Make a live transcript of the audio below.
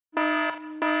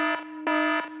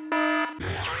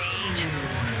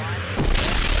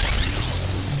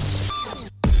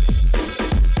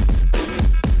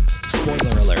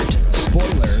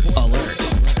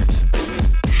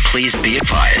Please be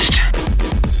advised.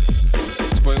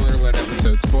 Spoiler alert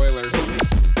episode. Spoiler.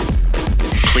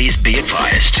 Please be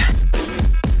advised.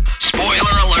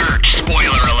 Spoiler alert.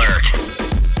 Spoiler alert.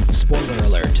 Spoiler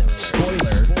alert.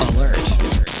 Spoiler alert.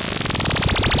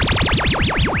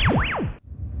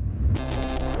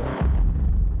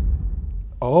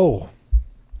 Oh,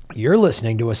 you're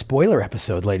listening to a spoiler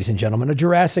episode, ladies and gentlemen, of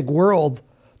Jurassic World,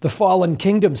 The Fallen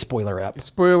Kingdom spoiler ep.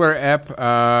 Spoiler ep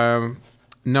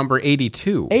number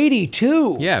 82.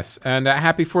 82. Yes, and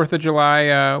happy 4th of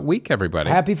July week, everybody.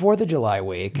 Happy 4th of July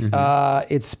week.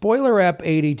 It's spoiler ep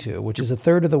 82, which is a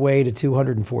third of the way to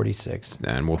 246.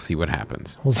 And we'll see what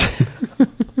happens. We'll see.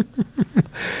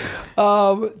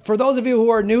 For those of you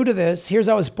who are new to this, here's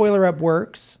how a spoiler ep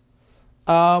works.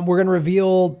 We're going to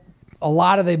reveal a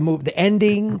lot of the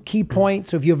ending, key points.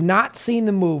 So if you have not seen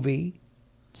the movie,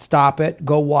 stop it,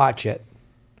 go watch it.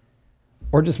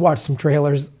 Or just watch some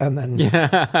trailers and then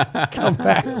come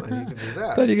back. You can do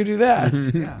that. Then you can do that.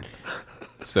 Yeah.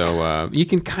 So you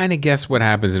can kind of guess what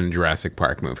happens in a Jurassic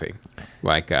Park movie.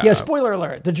 Like, Yeah, spoiler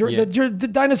alert. The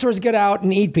dinosaurs get out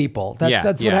and eat people.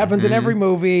 That's what happens in every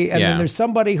movie. And then there's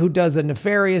somebody who does a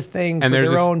nefarious thing for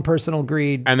their own personal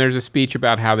greed. And there's a speech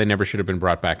about how they never should have been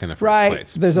brought back in the first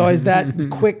place. There's always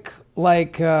that quick,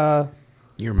 like...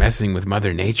 You're messing with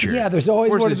Mother Nature. Yeah, there's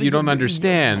always forces you don't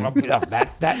understand.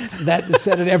 That's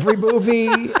said in every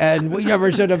movie, and we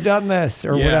never should have done this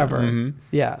or whatever. Mm-hmm.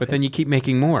 Yeah, but then you keep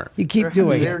making more. You keep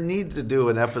doing They it. need to do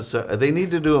an episode. They need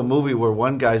to do a movie where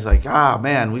one guy's like,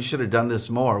 man, we should have done this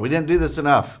more. We didn't do this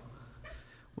enough.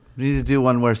 We need to do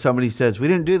one where somebody says, we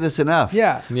didn't do this enough.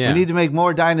 Yeah. We need to make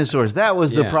more dinosaurs. That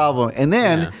was the problem. And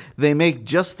then they make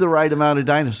just the right amount of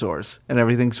dinosaurs, and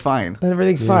everything's fine. And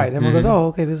everything's fine. Everyone goes, oh,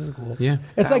 okay, this is cool. Yeah.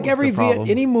 It's That like was the problem.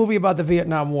 any movie about the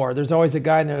Vietnam War, there's always a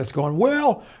guy in there that's going,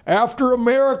 well, after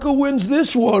America wins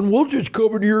this one, we'll just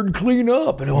come in here and clean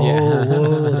up. And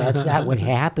whoa, that's not what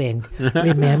happened.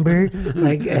 Remember?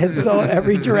 And so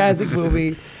every Jurassic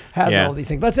movie has all these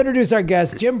things. Let's introduce our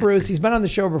guest, Jim Bruce. He's been on the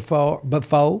show before.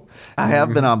 I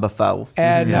have been on before.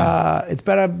 And it's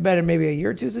been maybe a year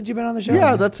or two since you've been on the show?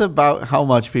 Yeah, that's about how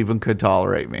much people could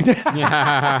tolerate me. It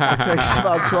takes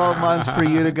about 12 months for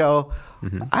you to go,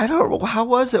 I don't know, how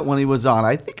was it when he was on?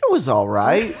 I think it was all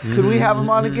right. Could we have him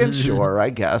on again? Sure, I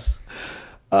guess.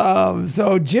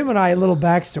 So Jim and I, a little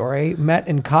backstory, met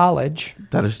in college.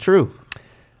 That is true.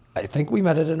 I think we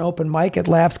met at an open mic at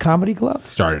Laughs Comedy Club.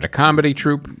 Started a comedy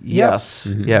troupe. Yes,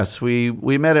 yes. We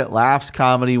met at Laughs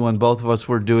Comedy when both of us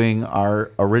were doing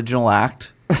our original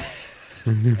act.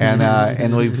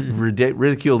 and we've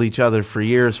ridiculed each other for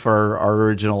years for our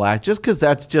original act, just because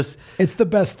it's the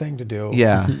best thing to do.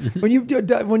 Yeah. when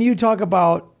you talk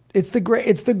about it's the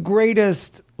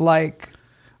greatest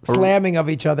slamming of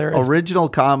each other. Original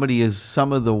comedy is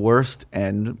some of the worst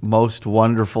and most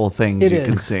wonderful things you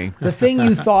can see. The thing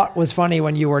you thought was funny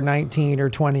when you were 19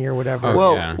 or 20 or whatever.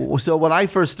 So when I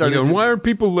first started, why are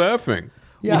people laughing?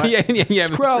 Yeah, yeah. This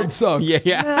crowd sucks.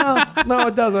 Yeah. No,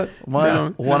 it doesn't.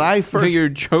 When I first, your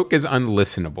joke is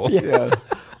unlistenable. Yeah.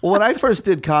 Well, when I first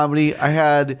did comedy, I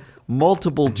had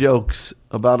multiple jokes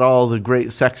about all the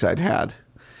great sex I'd had,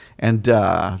 and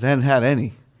hadn't had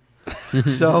any.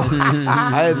 So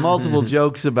I had multiple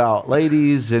jokes about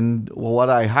ladies and what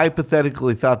I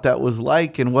hypothetically thought that was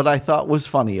like and what I thought was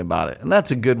funny about it. And that's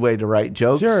a good way to write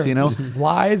jokes, Sure. Just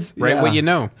lies. Write what you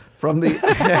know. From the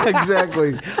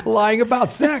exactly. Lying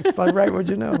about sex. Right what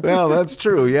you know. Well, that's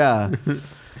true, yeah.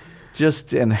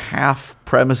 Just in half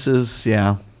premises,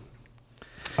 yeah.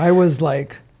 I was I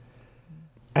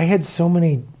had so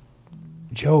many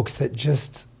jokes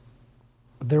that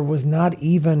there was not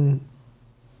even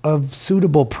a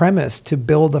suitable premise to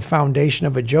build a foundation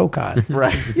of a joke on.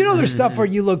 Right. There's stuff where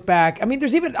you look back. I mean,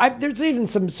 there's even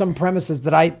some premises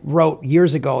that I wrote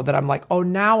years ago that I'm like, oh,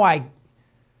 now I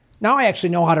actually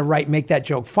know how to make that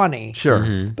joke funny. Sure.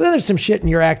 But then there's some shit in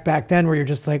your act back then where you're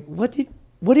just like, where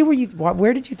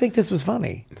did you think this was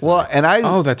funny? Well, and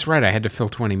Oh, that's right. I had to fill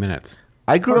 20 minutes.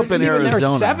 I grew up in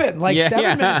Arizona. 7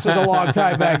 minutes was a long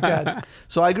time back then.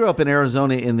 So I grew up in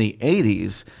Arizona in the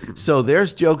 80s. So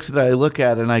there's jokes that I look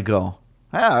at and I go,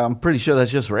 I'm pretty sure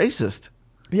that's just racist.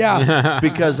 Yeah.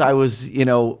 Because I was,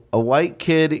 a white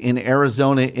kid in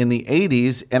Arizona in the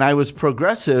 80s, and I was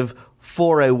progressive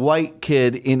for a white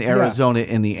kid in Arizona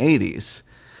in the 80s.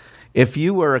 If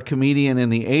you were a comedian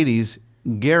in the 80s,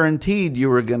 guaranteed you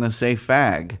were going to say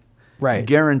fag. Right.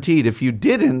 Guaranteed. If you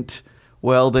didn't,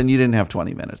 well, then you didn't have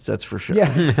 20 minutes. That's for sure.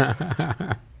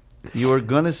 Yeah. You were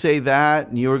going to say that,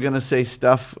 and you were going to say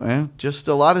stuff, just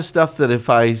a lot of stuff that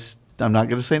I'm not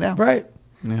going to say now. Right.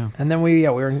 Yeah. And then we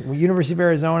were in University of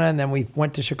Arizona, and then we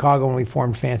went to Chicago and we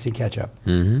formed Fancy Ketchup.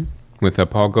 Mm-hmm. with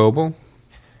Paul Goebel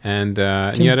and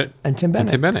you had it, and Tim Bennett. And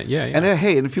Tim Bennett, yeah. And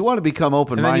hey, and if you want to become and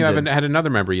open-minded, then you haven't had another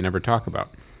member you never talk about.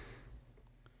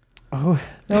 Oh,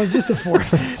 that was just the four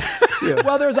of us. Yeah.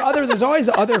 Well, there's always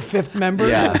other fifth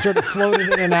members that sort of floated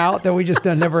in and out that we just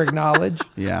never acknowledge.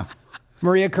 yeah,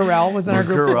 Maria Carell was in our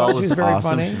group. Carell She was was very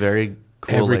awesome. funny. She's very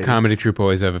cool. Every lady. comedy troupe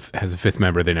always has a fifth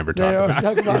member they never talk about.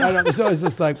 I don't, it's always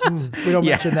just like, we don't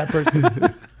mention that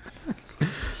person.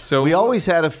 So We always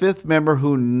had a fifth member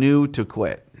who knew to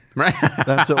quit. right.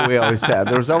 That's what we always had.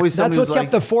 There was always That's somebody what who's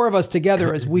kept the four of us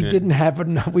together. Is we didn't have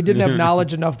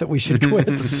knowledge enough that we should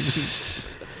quit. So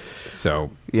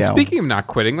Yeah. speaking of not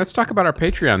quitting, let's talk about our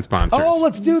Patreon sponsors. Oh,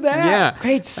 let's do that. Yeah.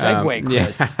 Great segue,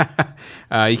 Chris.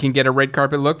 Yeah. You can get a red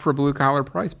carpet look for a blue collar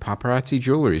price. Paparazzi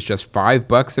jewelry is just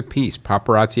 $5 a piece.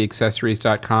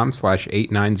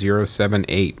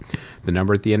 PaparazziAccessories.com/89078. The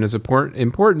number at the end is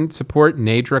important. Support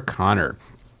Nadra Connor.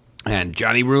 And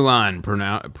Johnny Rulon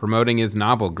promoting his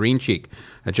novel, Green Cheek,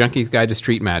 A Junkie's Guide to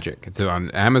Street Magic. It's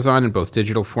on Amazon in both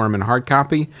digital form and hard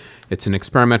copy. It's an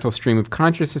experimental stream of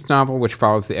consciousness novel which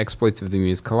follows the exploits of the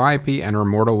muse Calliope and her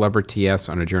mortal lover T.S.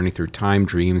 on a journey through time,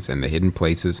 dreams, and the hidden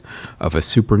places of a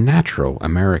supernatural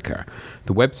America.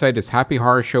 The website is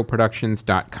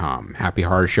happyhorrorshowproductions.com,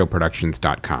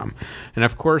 happyhorrorshowproductions.com. And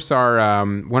of course, our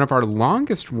one of our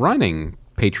longest running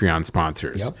Patreon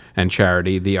sponsors and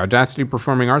charity, the Audacity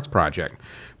Performing Arts Project,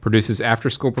 produces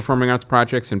after-school performing arts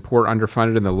projects in poor,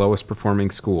 underfunded, and the lowest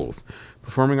performing schools.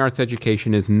 Performing arts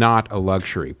education is not a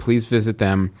luxury. Please visit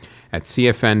them at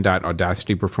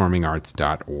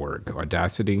cfn.audacityperformingarts.org.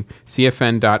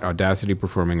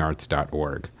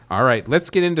 cfn.audacityperformingarts.org. All right, let's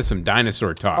get into some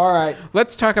dinosaur talk. All right.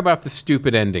 Let's talk about the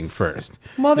stupid ending first.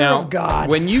 Mother Now, of God.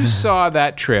 When you saw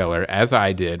that trailer, as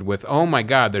I did, with, oh my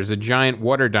God, there's a giant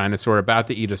water dinosaur about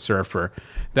to eat a surfer,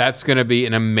 that's going to be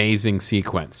an amazing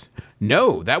sequence.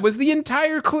 No, that was the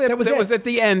entire clip that was at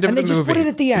the end of the movie. And they just put it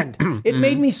at the end. It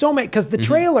made me so mad because the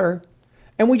trailer,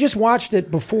 and we just watched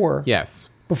it before. Yes.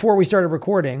 Before we started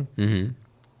recording.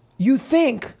 You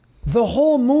think the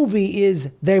whole movie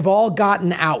is they've all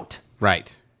gotten out.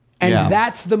 Right. And Yeah.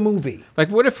 that's the movie. Like,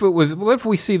 what if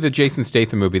we see the Jason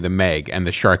Statham movie, The Meg, and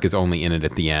the shark is only in it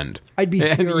at the end? I'd be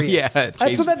furious. Yeah, That's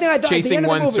what that thing I thought. At the chasing end of the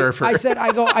one movie, surfer. I said,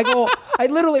 I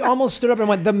literally almost stood up and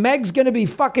went, the Meg's going to be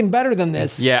fucking better than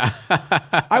this. Yeah.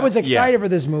 I was excited for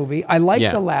this movie. I liked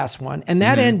Yeah. the last one. And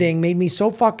that ending made me so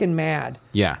fucking mad.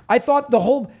 Yeah. I thought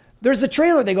there's a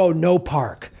trailer. They go, no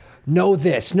park, no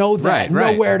this, no that, Right.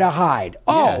 nowhere to hide.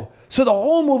 Oh, Yeah. so the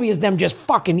whole movie is them just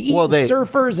fucking eating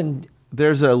surfers and...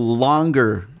 There's a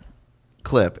longer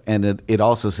clip, and it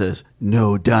also says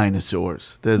no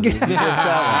dinosaurs. You missed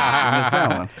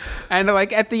that one. And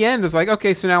like at the end, it's like,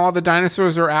 okay, so now all the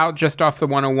dinosaurs are out just off the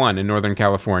 101 in Northern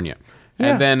California.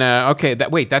 Yeah. And then,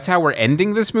 that's how we're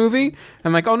ending this movie?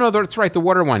 And like, oh no, that's right, the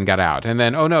water one got out. And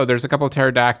then, oh no, there's a couple of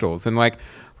pterodactyls. And like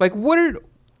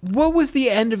what was the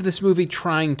end of this movie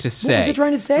trying to say? What was it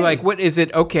trying to say? Like, what is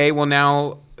it? Okay, well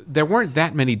now, there weren't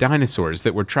that many dinosaurs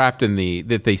that were trapped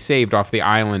that they saved off the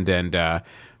island and,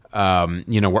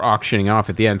 were auctioning off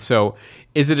at the end. So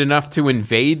is it enough to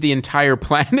invade the entire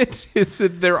planet?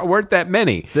 There weren't that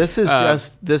many. This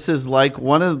is like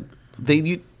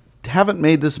you haven't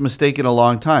made this mistake in a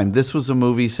long time. This was a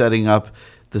movie setting up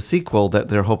the sequel that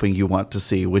they're hoping you want to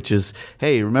see, which is,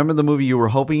 hey, remember the movie you were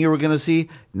hoping you were going to see?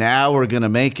 Now we're going to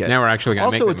make it. Now we're actually going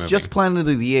to make the Also, it's movie. just Planet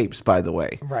of the Apes, by the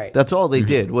way. Right. That's all they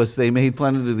did was they made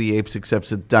Planet of the Apes except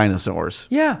it's dinosaurs.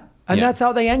 Yeah. And Yeah. that's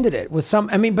how they ended it with some,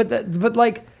 I mean, but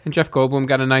like, And Jeff Goldblum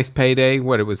got a nice payday.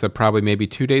 What, it was probably maybe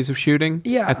 2 days of shooting?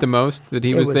 Yeah. At the most that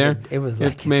he was was there? it was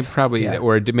like- maybe yeah.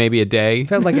 or maybe a day.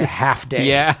 felt like a half day.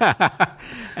 Yeah.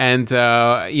 And,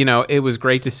 it was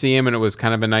great to see him, and it was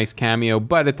kind of a nice cameo.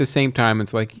 But at the same time,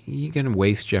 it's like, you going to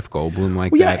waste Jeff Goldblum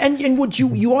like Well, yeah, that? and what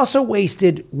you also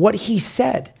wasted what he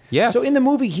said. Yes. So in the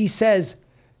movie, he says,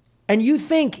 and you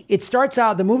think it starts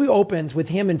out, the movie opens with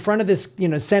him in front of this,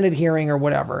 Senate hearing or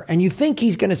whatever, and you think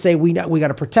he's going to say, we got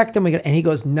to protect them, and he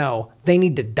goes, no, they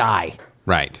need to die.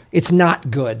 Right. It's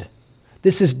not good.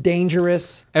 This is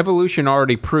dangerous. Evolution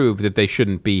already proved that they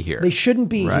shouldn't be here. They shouldn't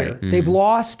be Right. here. They've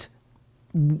lost.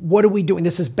 What are we doing?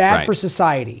 This is bad Right. for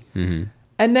society.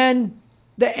 And then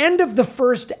the end of the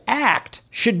first act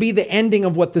should be the ending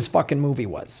of what this fucking movie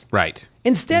was. Right.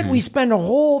 Instead, we spend a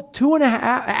whole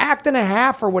 2.5 act and a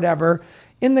half or whatever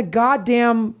in the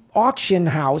goddamn auction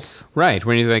house. Right,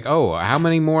 when he's like, oh, how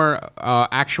many more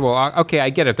okay, I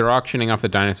get it, they're auctioning off the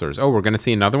dinosaurs. Oh, we're going to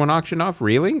see another one auction off?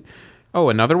 Really? Oh,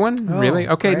 another one? Really?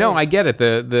 Okay, no, great. I get it.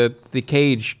 The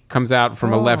cage comes out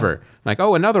from a lever. Like,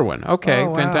 oh, another one. Okay, Oh,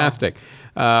 wow. fantastic.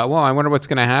 well, I wonder what's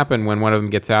going to happen when one of them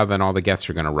gets out. Then all the guests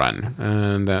are going to run.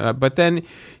 And but then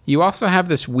you also have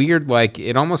this weird, like,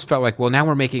 it almost felt like, well, now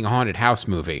we're making a haunted house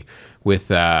movie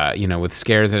with with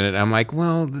scares in it. I'm like,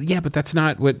 well, yeah, but that's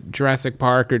not what Jurassic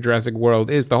Park or Jurassic World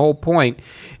is. The whole point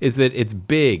is that it's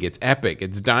big, it's epic,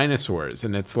 it's dinosaurs,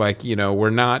 and it's like, we're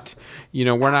not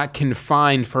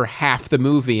confined for half the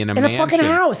movie in a mansion. A fucking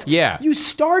house. Yeah, you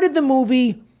started the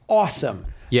movie awesome.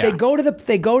 Yeah, they go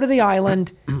to the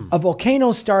island, a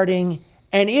volcano starting.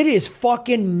 And it is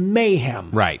fucking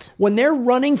mayhem. Right. When they're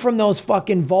running from those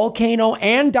fucking volcano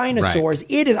and dinosaurs,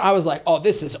 right. I was like, oh,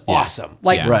 this is awesome.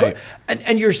 Like, yeah. Right.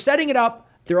 And you're setting it up.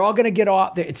 They're all going to get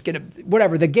off. It's going to,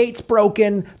 whatever. The gate's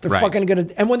broken. They're right. fucking going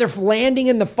to, and when they're landing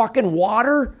in the fucking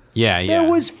water. Yeah. That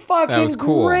was fucking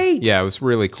cool. great. Yeah, it was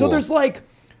really cool. So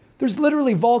there's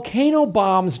literally volcano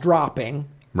bombs dropping.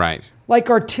 Right. Like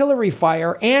artillery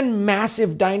fire and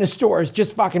massive dinosaurs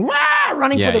just fucking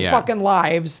running for their fucking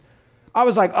lives. I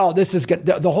was like, oh, this is good.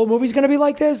 The whole movie's going to be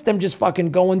like this? Them just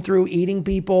fucking going through, eating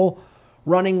people,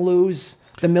 running loose.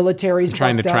 The military's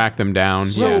trying to track them down.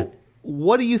 So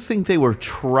what do you think they were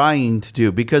trying to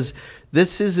do? Because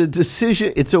this is a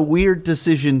decision. It's a weird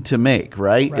decision to make,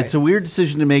 right? It's a weird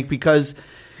decision to make because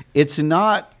it's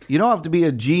not, you don't have to be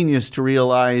a genius to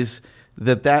realize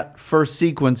that first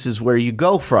sequence is where you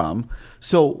go from.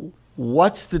 So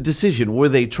what's the decision? Were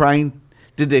they trying?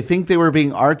 Did they think they were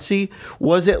being artsy?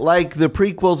 Was it like the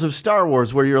prequels of Star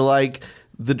Wars where you're like,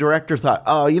 the director thought,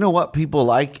 oh, you know what people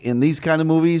like in these kind of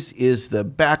movies is the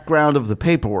background of the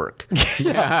paperwork.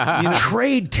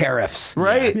 Trade tariffs.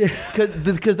 Right?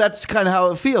 Because that's kind of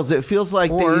how it feels. It feels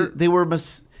like they were...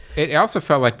 It also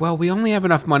felt like, well, we only have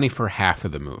enough money for half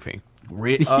of the movie.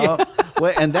 Well,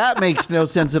 and that makes no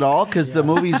sense at all because the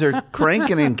movies are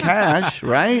cranking in cash,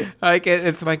 right? Like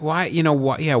it's like why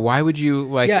why would you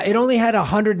like? Yeah, it only had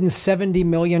 $170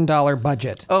 million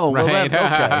budget. Oh, well, right.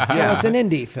 Okay, so it's an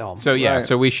indie film. So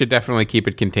so we should definitely keep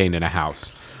it contained in a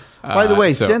house. By the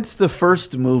way, since the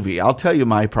first movie, I'll tell you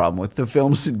my problem with the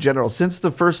films in general. Since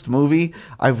the first movie,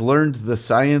 I've learned the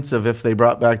science of if they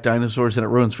brought back dinosaurs, and it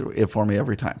ruins it for me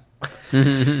every time.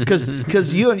 Because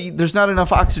there's not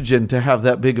enough oxygen to have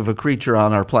that big of a creature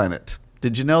on our planet.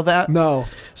 Did you know that? No.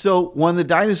 So when the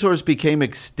dinosaurs became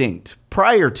extinct,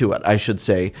 prior to it, I should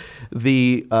say,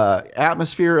 the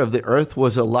atmosphere of the Earth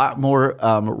was a lot more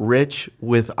rich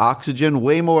with oxygen,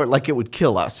 way more like it would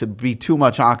kill us. It'd be too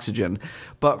much oxygen.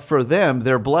 But for them,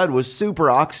 their blood was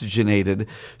super oxygenated,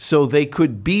 so they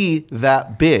could be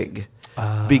that big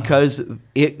because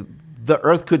the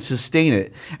Earth could sustain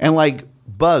it. And like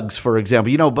bugs, for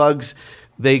example, bugs,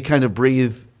 they kind of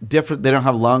breathe different. They don't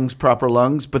have proper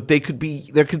lungs, but there could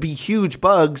be huge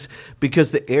bugs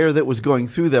because the air that was going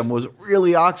through them was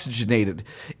really oxygenated.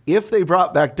 If they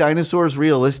brought back dinosaurs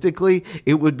realistically,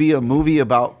 it would be a movie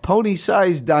about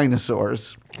pony-sized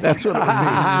dinosaurs. That's what it would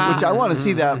be, which I want to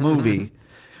see that movie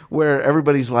where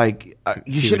everybody's like,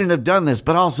 you shouldn't have done this,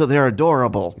 but also they're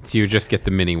adorable. So you just get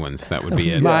the mini ones. That would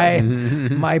be it.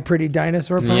 My Pretty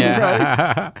Dinosaur film.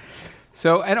 Yeah. Right?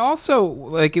 So, and also,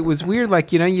 like, it was weird,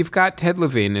 like, you've got Ted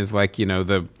Levine is like,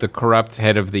 the corrupt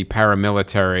head of the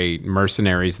paramilitary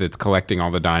mercenaries that's collecting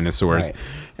all the dinosaurs. Right.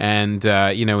 And,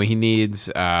 he needs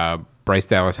Bryce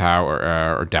Dallas Howard,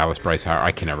 or Dallas Bryce Howard.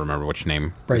 I can never remember which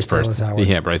name Bryce is first. Dallas Howard.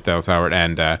 Yeah, Bryce Dallas Howard.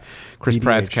 And Chris BDH.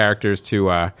 Pratt's characters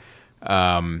to...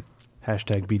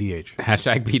 Hashtag BDH.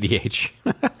 Hashtag BDH.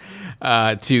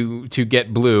 To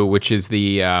get Blue, which is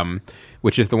the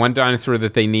one dinosaur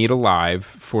that they need alive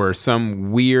for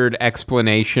some weird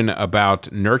explanation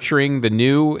about nurturing the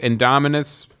new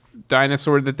Indominus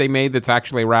dinosaur that they made that's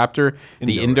actually a raptor,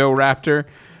 the Indoraptor.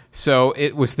 So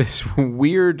it was this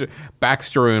weird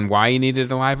backstory on why you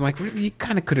needed it alive. I'm like, you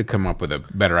kind of could have come up with a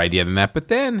better idea than that. But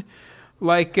then,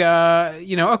 like,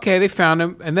 okay, they found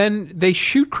him, and then they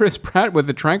shoot Chris Pratt with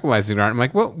the tranquilizer dart. I'm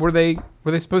like, well, were they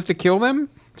supposed to kill them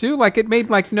too? Like, it made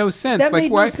no sense. That like,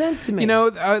 made why, no sense to me.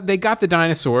 They got the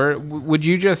dinosaur. Would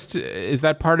you just? Is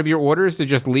that part of your orders to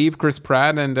just leave Chris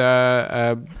Pratt and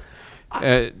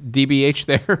DBH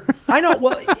there? I know.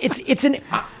 Well, it's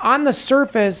on the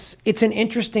surface, it's an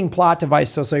interesting plot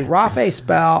device. So Rafe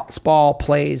Spall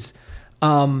plays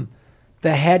the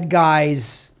head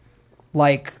guy's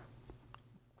like.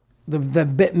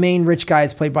 The main rich guy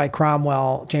is played by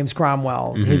James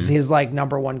Cromwell, Mm-hmm. his like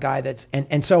number one guy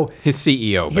and so his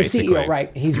CEO, basically. CEO,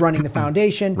 right? He's running the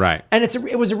foundation, right? And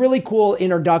it was a really cool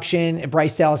introduction.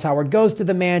 Bryce Dallas Howard goes to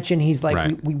the mansion. He's like,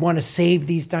 right. we want to save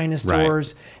these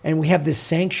dinosaurs, and we have this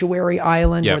sanctuary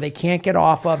island where they can't get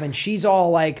off of. And she's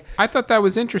all like, I thought that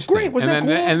was interesting. Great, wasn't that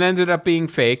cool? And ended up being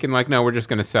fake, and like, no, we're just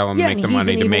going to sell them, Yeah, and make and the he's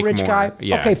money an to evil make rich more. guy.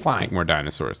 Yeah, okay, fine. make more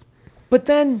dinosaurs. But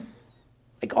then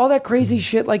like all that crazy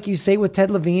shit, like you say with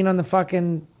Ted Levine on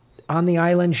the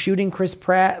island shooting Chris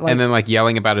Pratt, like, and then like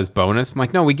yelling about his bonus. I'm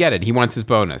like, no, we get it. He wants his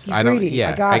bonus. He's I don't. greedy.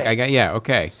 Yeah, I got it. I got. Yeah,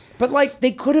 okay. But like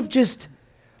they could have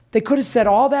set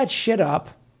all that shit up,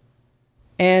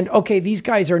 and okay, these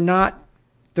guys are not.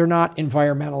 They're not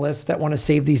environmentalists that want to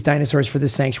save these dinosaurs for the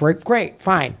sanctuary. Great,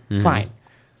 fine, fine.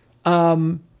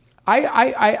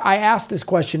 I asked this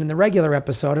question in the regular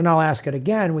episode, and I'll ask it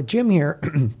again with Jim here,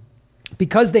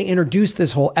 because they introduced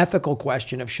this whole ethical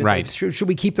question of should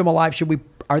we keep them alive?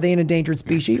 Are they an endangered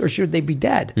species, or should they be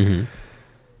dead?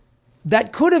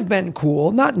 That could have been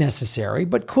cool, not necessary,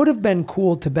 but could have been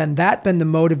cool to been the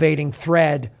motivating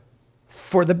thread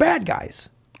for the bad guys.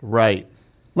 Right.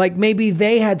 Like maybe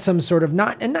they had some sort of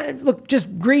look,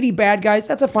 just greedy bad guys.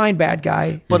 That's a fine bad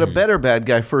guy. But a better bad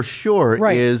guy for sure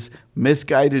Right. is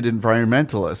misguided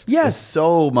environmentalist. Yes. Is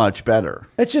so much better.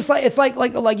 It's just like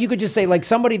you could just say like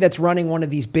somebody that's running one of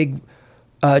these big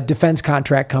defense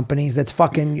contract companies that's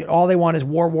fucking all they want is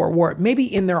war. Maybe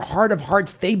in their heart of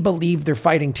hearts they believe they're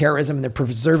fighting terrorism and they're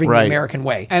preserving the Right. American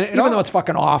way. And even though it's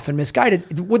fucking off and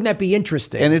misguided, wouldn't that be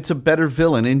interesting? And it's a better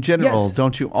villain. In general, Yes.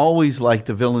 don't you always like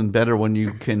the villain better when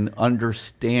you can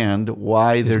understand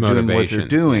why they're doing what they're motivations,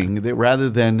 doing, rather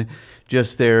than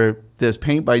just this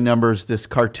paint by numbers, this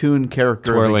cartoon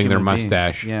character of a Twirling their human being.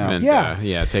 mustache. Yeah. And,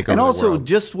 Yeah. take over And the also, world.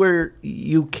 just where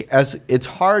as it's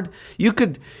hard, you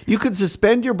could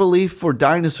suspend your belief for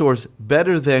dinosaurs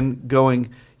better than going,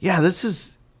 yeah,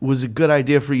 was a good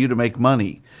idea for you to make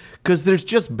money, because there's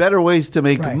just better ways to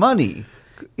make Right. money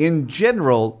in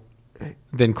general.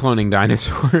 Than cloning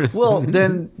dinosaurs. Well,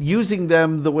 then using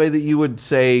them the way that you would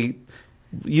say,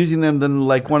 using them then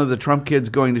like one of the Trump kids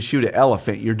going to shoot an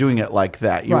elephant. You're doing it like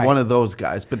that. You're Right. one of those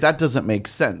guys, but that doesn't make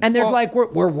sense. And they're like, we're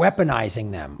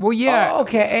weaponizing them. Well, yeah. Oh,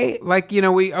 okay. Like, we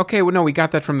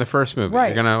got that from the first movie.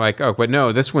 Right. You're going to but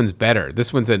no, this one's better.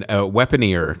 This one's a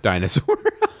weaponier dinosaur.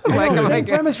 Same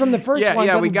premise from the first one.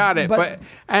 Yeah, but- we got it. But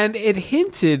and it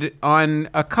hinted on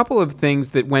a couple of things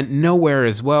that went nowhere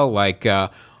as well. Like,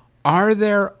 are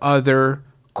there other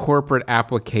corporate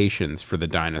applications for the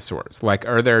dinosaurs? Like,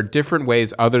 are there different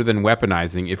ways other than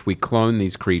weaponizing if we clone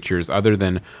these creatures, other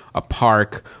than a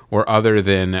park or other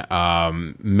than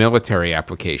military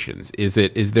applications? Is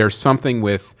there something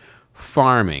with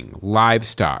farming,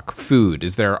 livestock, food?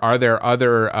 Are there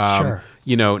other Sure.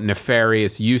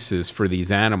 nefarious uses for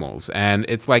these animals? And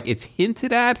it's like it's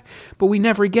hinted at, but we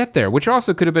never get there, which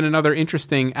also could have been another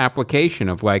interesting application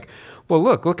of like, well,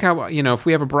 look how, if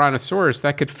we have a brontosaurus,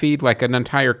 that could feed like an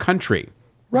entire country,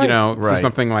 Right. for Right.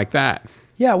 something like that.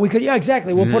 Yeah, we could. Yeah,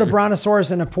 exactly. We'll Mm-hmm. put a brontosaurus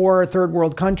in a poor third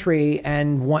world country,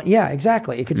 and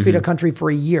exactly. It could feed a country for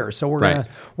a year. So Right.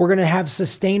 we're gonna have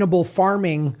sustainable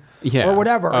farming, or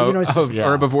whatever. It's just-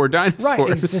 Herbivore dinosaurs. right?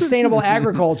 It's sustainable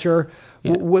agriculture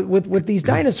with these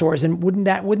dinosaurs, and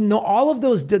wouldn't all of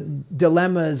those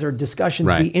dilemmas or discussions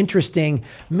be Right. interesting?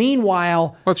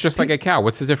 Meanwhile, Well, it's just like a cow.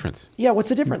 What's the difference? yeah, what's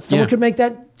the difference? Someone Yeah. could make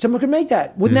that. Someone could make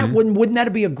that. Wouldn't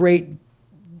that be a great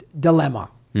dilemma?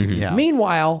 Yeah.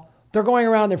 Meanwhile, they're going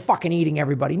around, they're fucking eating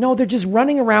everybody. No, they're just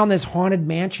running around this haunted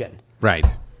mansion. Right.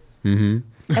 And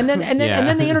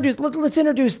then they introduce. Let's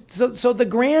introduce. So the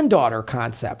granddaughter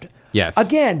concept. Yes.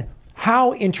 Again,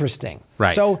 how interesting.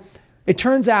 Right. So it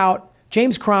turns out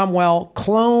James Cromwell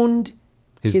cloned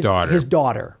His daughter. His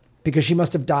daughter, because she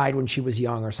must have died when she was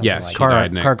young or something Yes. like she that.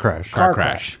 died in a car crash. Car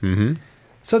crash. Mm-hmm.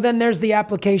 So then there's the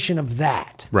application of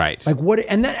that. Right. Like what?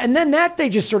 And then that they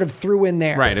just sort of threw in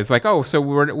there. Right. It's like, so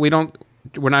we're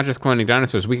not just cloning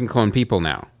dinosaurs. We can clone people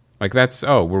now. Like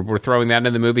we're throwing that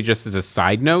in the movie just as a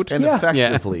side note. And Yeah.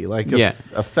 effectively,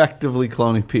 effectively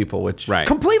cloning people, which Right.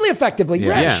 Completely effectively.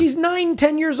 Yeah. Yeah. She's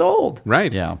 9-10 years old.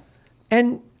 Right. yeah.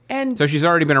 And So she's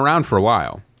already been around for a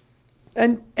while.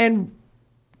 and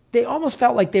they almost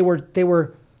felt like they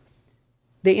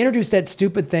introduced that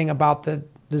stupid thing about the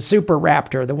super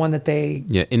raptor, the one that they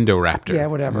Yeah. Indoraptor. yeah,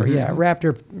 whatever. Yeah,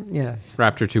 Raptor, yeah.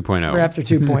 Raptor 2.0. Raptor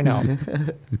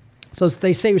 2.0. So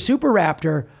they say Super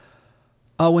Raptor,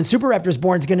 when Super Raptor's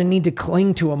born, is going to need to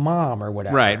cling to a mom or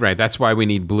whatever. Right. That's why we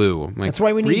need blue. Like, That's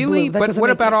why we need really? blue. That But doesn't what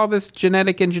make about it- all this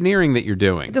genetic engineering that you're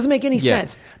doing? It doesn't make any Yeah.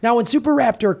 sense. Now, when Super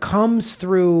Raptor comes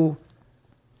through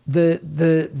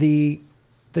the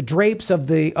drapes of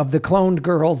the cloned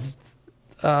girl's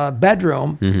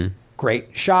bedroom, great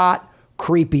shot,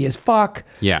 creepy as fuck.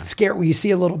 Yeah. Scare. You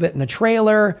see a little bit in the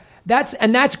trailer. That's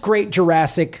great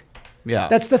Jurassic Yeah.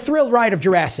 That's the thrill ride of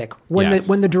Jurassic. When Yes.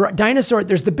 the dinosaur,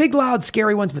 there's the big, loud,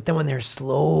 scary ones, but then when they're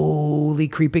slowly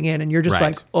creeping in, and you're just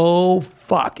Right. like, oh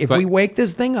fuck! If But- we wake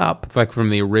this thing up, It's like from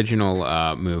the original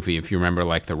movie, if you remember,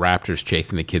 like the raptors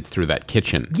chasing the kids through that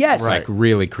kitchen. Yes. Like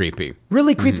really creepy.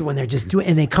 really creepy when they're just doing,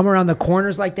 and they come around the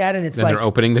corners like that, and it's Then like, they're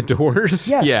opening the doors.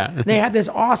 yes, Yeah. they have this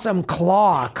awesome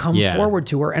claw come Yeah. forward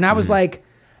to her, and I was like,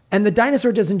 and the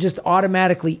dinosaur doesn't just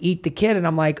automatically eat the kid, and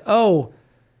I'm like, oh,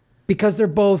 because they're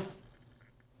both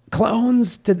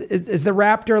clones. Is the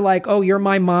raptor like, oh, you're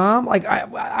my mom? Like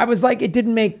I was like, it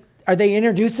didn't make. Are they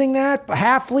introducing that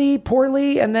halfly,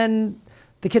 poorly, and then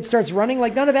the kid starts running?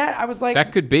 Like none of that. I was like,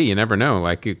 That could be. You never know.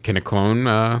 Like, can a clone,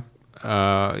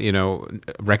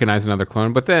 recognize another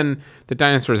clone? But then the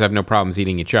dinosaurs have no problems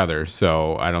eating each other.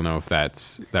 So I don't know if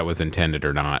that was intended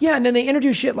or not. yeah, and then they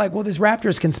introduce shit like, well, these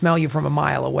raptors can smell you from a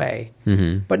mile away,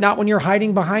 but not when you're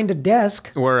hiding behind a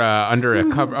desk. Or under a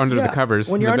cover, under Yeah, the covers.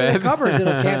 When in you're the under bed. the covers,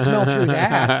 it can't smell through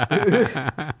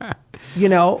that. You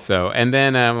know, So, and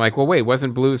then I'm like, well, wait,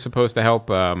 wasn't Blue supposed to help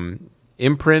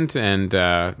imprint and,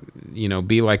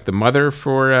 be like the mother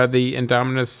for the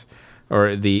Indominus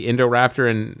or the Indoraptor?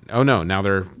 And oh no, now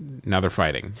they're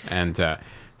fighting. And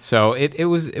so it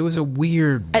was a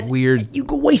weird you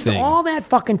could waste thing. all that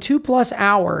fucking 2+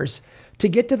 hours to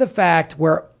get to the fact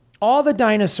where all the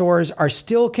dinosaurs are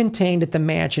still contained at the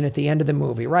mansion at the end of the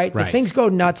movie, right? Right. The things go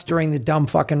nuts during the dumb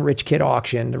fucking rich kid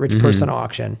auction, the rich person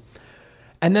auction.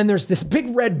 And then there's this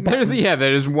big red button.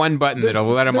 There's one button that'll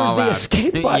let them all there's out. the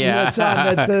escape button that's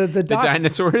on the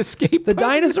dinosaur escape. the button.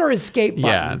 dinosaur escape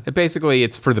Yeah, button. basically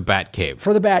it's for the Bat Cave.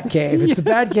 For the Bat Cave. It's the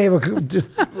Bat Cave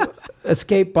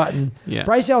escape button. Yeah.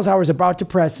 Bryce Dallas Howard's about to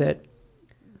press it.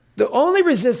 The only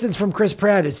resistance from Chris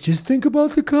Pratt is just think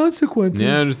about the consequences.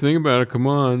 Yeah, just think about it. Come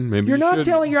on, maybe You're not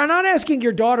shouldn't. you're not asking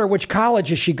your daughter which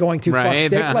college is she going to, Right.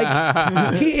 fuckstick.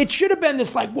 Like, it should have been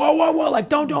this like, whoa, like,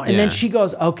 don't. And Yeah. then she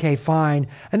goes, okay, fine.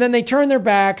 And then they turn their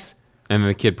backs, And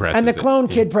the kid presses and the it. clone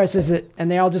kid presses it,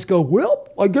 and they all just go, well,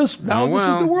 I guess now this is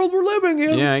well. the world we're living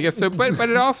in. Yeah, I guess so. But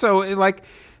it also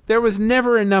there was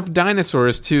never enough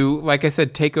dinosaurs to, like I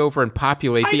said, take over and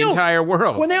populate I the know. entire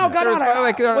world. When they all got There was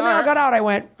out, I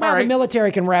went, well, all right. the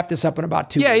military can wrap this up in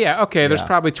about 2 weeks. Yeah, okay. There's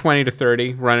probably 20 to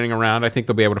 30 running around. I think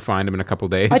they'll be able to find them in a couple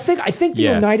days. I think the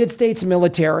Yeah. United States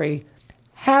military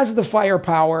has the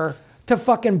firepower to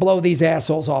fucking blow these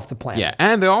assholes off the planet. Yeah,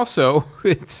 and they also,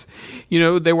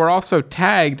 they were also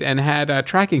tagged and had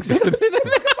tracking systems.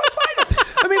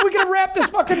 I mean, we can wrap this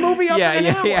fucking movie up in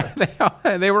an hour.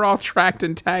 Yeah. They were all tracked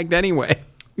and tagged anyway.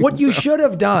 What you should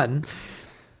have done,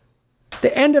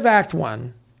 the end of Act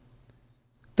 1,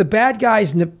 the bad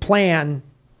guys' plan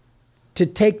to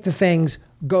take the things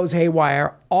goes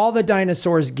haywire. All the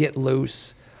dinosaurs get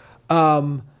loose.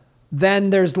 Then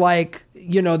there's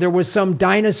there was some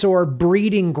dinosaur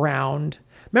breeding ground.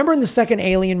 Remember in the second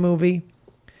Alien movie?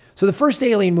 So the first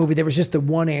Alien movie, there was just the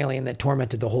one alien that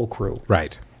tormented the whole crew.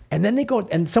 Right. And then they go,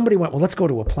 and somebody went, well, let's go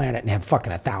to a planet and have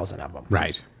fucking 1,000 of them.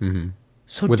 Right. Mm-hmm.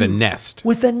 So With a nest.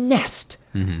 With a nest.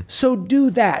 Mm-hmm. So do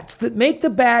that. Make the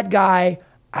bad guy,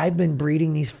 I've been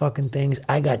breeding these fucking things.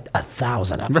 I got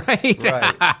 1,000 of them. Right.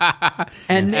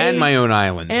 And my own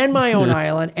island. And my own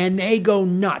island. And they go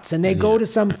nuts. And they go to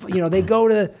some, they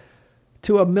go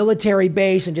to a military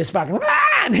base and just fucking,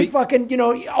 and they fucking,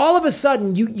 all of a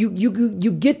sudden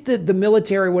you get the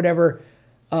military, whatever,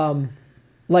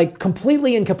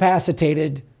 completely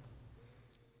incapacitated.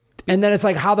 And then it's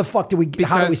like, how the fuck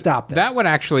how do we stop this? That would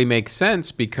actually make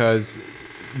sense because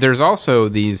there's also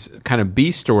these kind of B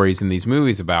stories in these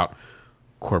movies about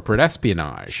corporate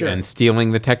espionage and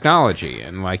stealing the technology.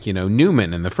 And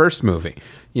Newman in the first movie,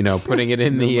 putting it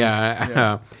in the,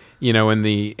 in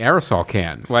the aerosol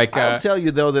can. I'll tell you,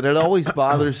 though, that it always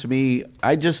bothers me.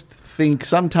 I just think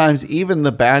sometimes even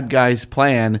the bad guy's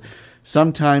plan,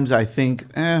 sometimes I think,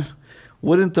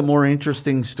 wouldn't the more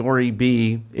interesting story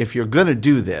be, if you're going to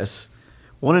do this,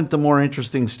 wouldn't the more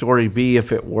interesting story be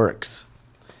if it works?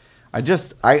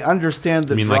 I understand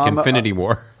the drama. like Infinity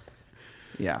War?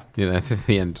 Yeah. Yeah, that's at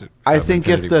the end. I of think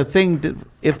Infinity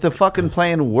if the fucking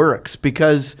plan works,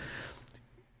 because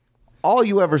all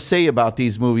you ever say about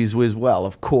these movies was, well,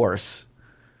 of course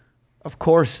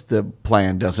the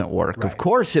plan doesn't work. Right. Of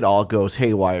course it all goes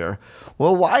haywire.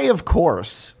 Well, why of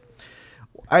course?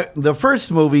 The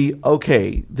first movie,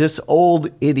 okay, this old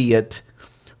idiot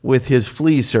with his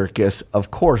flea circus, of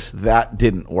course that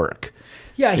didn't work.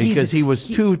 Yeah, because he was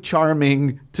too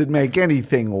charming to make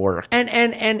anything work.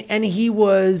 And he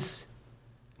was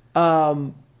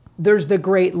there's the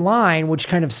great line which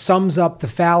kind of sums up the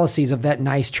fallacies of that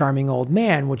nice, charming old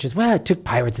man, which is, well, it took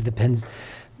Pirates of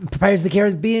Pirates of the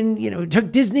Caribbean, it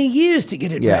took Disney years to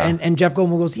get it. Yeah. And Jeff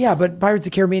Goldblum goes, yeah, but Pirates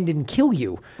of the Caribbean didn't kill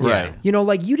you. Right. You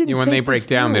didn't. When think they break this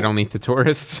down, through. they don't eat the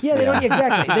tourists. Yeah, they don't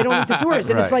exactly. They don't eat the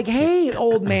tourists, and it's Right. like, hey,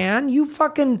 old man, you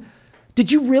fucking.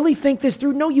 Did you really think this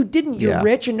through? No, you didn't. You're Yeah.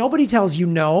 rich, and nobody tells you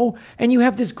no, and you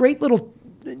have this great little,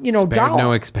 Spared doll.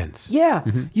 no expense. Yeah,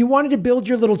 you wanted to build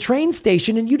your little train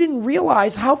station, and you didn't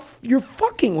realize how you're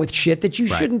fucking with shit that you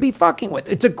Right. shouldn't be fucking with.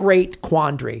 It's a great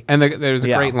quandary. And there's a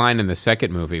Yeah. great line in the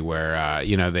second movie where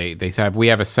they said we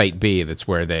have a site B that's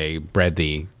where they bred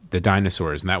the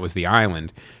dinosaurs, and that was the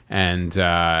island. And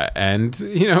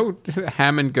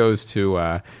Hammond goes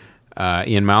to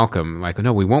Ian Malcolm like,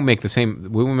 no, we won't make the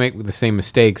same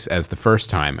mistakes as the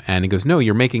first time. And he goes, no,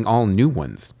 you're making all new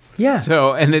ones. Yeah.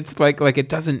 So, and it's like it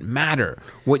doesn't matter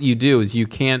what you do. Is you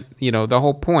can't, the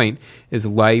whole point is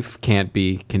life can't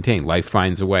be contained. Life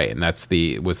finds a way, and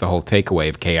was the whole takeaway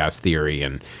of chaos theory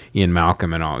and Ian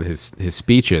Malcolm and all his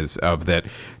speeches of that.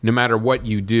 No matter what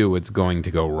you do, it's going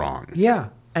to go wrong. Yeah.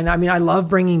 And I mean, I love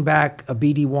bringing back a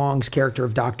B.D. Wong's character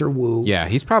of Dr. Wu. Yeah,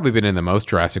 he's probably been in the most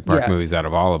Jurassic Park Yeah. movies out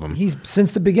of all of them. He's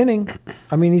since the beginning.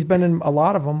 I mean, he's been in a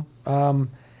lot of them.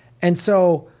 And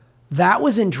so that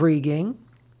was intriguing.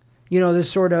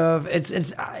 This sort of, it's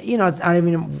I don't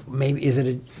mean, maybe,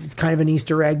 it's kind of an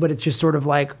Easter egg, but it's just sort of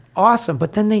like awesome.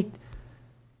 But then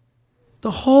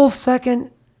the whole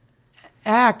second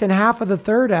act and half of the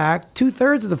third act,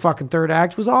 2/3 of the fucking third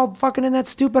act was all fucking in that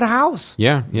stupid house.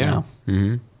 Yeah.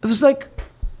 Mm-hmm. It was like,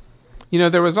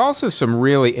 there was also some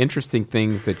really interesting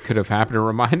things that could have happened. It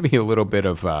reminded me a little bit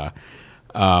of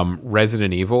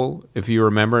Resident Evil, if you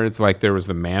remember. It's like there was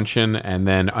the mansion, and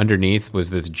then underneath was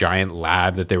this giant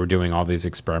lab that they were doing all these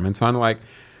experiments on. Like,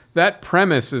 that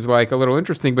premise is like a little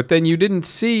interesting, but then you didn't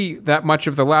see that much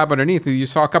of the lab underneath. You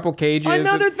saw a couple cages.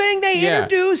 another thing they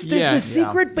introduced. There's a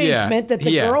secret basement that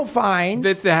the girl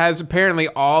finds. That has apparently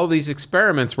all these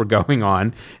experiments were going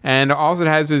on, and all it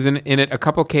has is in it a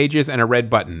couple cages and a red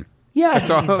button. Yeah.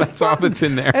 That's all that's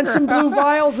in there. And some blue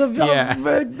vials of Yeah.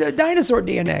 dinosaur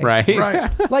DNA.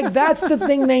 Right. Like, that's the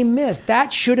thing they missed.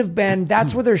 That's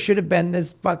where there should have been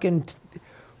this fucking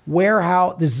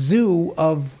warehouse, the zoo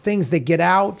of things that get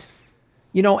out,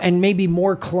 and maybe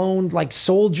more cloned, like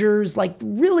soldiers, like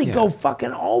really go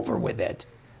fucking over with it.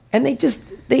 And they just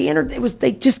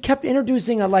kept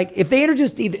introducing if they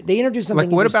introduced something.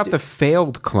 Like, what about the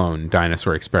failed clone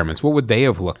dinosaur experiments? What would they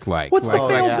have looked like? What's the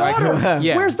failed daughter?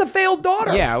 Yeah. Where's the failed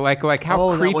daughter? Yeah, like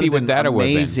how creepy would've would been that have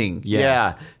been? amazing.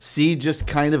 Yeah. See, just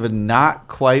kind of a not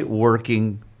quite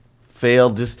working,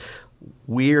 failed, just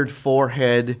weird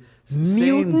forehead, same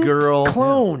Mutant girl,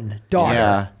 clone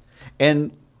daughter. Yeah,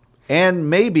 and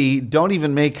maybe don't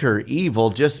even make her evil,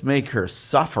 just make her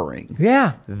suffering.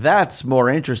 Yeah. That's more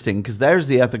interesting, because there's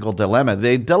the ethical dilemma.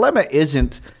 The dilemma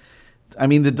isn't,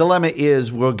 the dilemma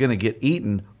is we're going to get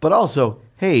eaten, but also,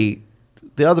 hey,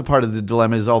 the other part of the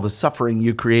dilemma is all the suffering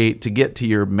you create to get to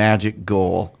your magic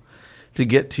goal, to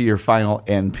get to your final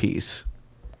end piece.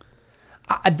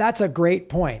 That's a great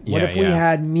point. What Yeah, if we yeah.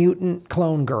 had mutant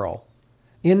clone girl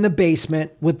in the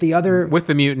basement with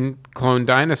the mutant clone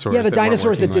dinosaurs? Yeah, the that weren't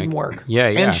dinosaurs that working didn't like- work. Yeah.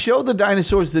 And show the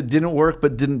dinosaurs that didn't work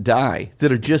but didn't die,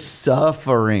 that are just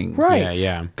suffering. Right.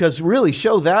 Yeah. Because really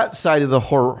show that side of the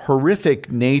horrific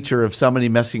nature of somebody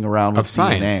messing around with Of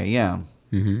science. DNA. Yeah.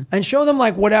 And show them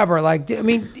whatever.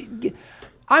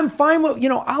 I'm fine with,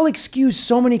 I'll excuse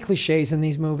so many cliches in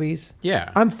these movies. Yeah.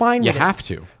 I'm fine You with it. have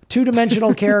to.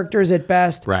 Two-dimensional characters at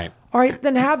best. Right. All right,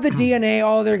 then have the DNA.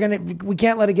 Oh, we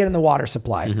can't let it get in the water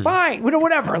supply. Fine,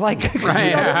 whatever. Like, you know what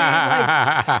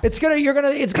I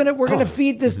mean? We're gonna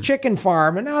feed this chicken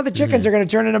farm, and now the chickens are gonna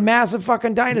turn into massive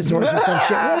fucking dinosaurs or some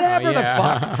shit. Whatever the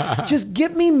fuck. Just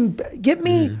get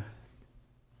me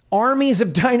armies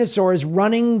of dinosaurs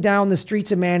running down the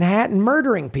streets of Manhattan,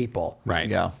 murdering people. Right.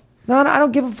 Yeah. No, I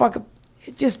don't give a fuck.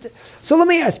 So let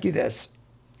me ask you this.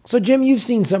 So Jim, you've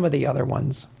seen some of the other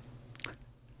ones.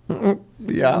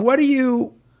 Yeah. What do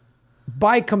you,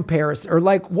 by comparison, or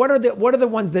what are the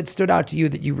ones that stood out to you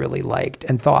that you really liked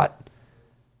and thought,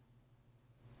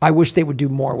 I wish they would do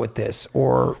more with this?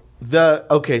 Or So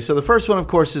the first one, of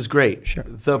course, is great. Sure.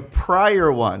 The prior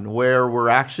one, where we're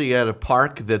actually at a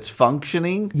park that's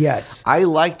functioning. Yes. I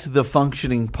liked the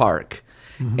functioning park.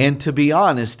 And to be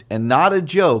honest, and not a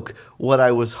joke, what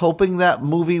I was hoping that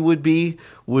movie would be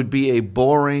a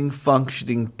boring,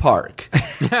 functioning park.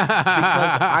 Because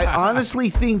I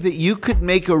honestly think that you could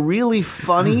make a really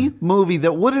funny movie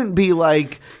that wouldn't be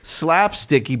like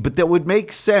slapsticky, but that would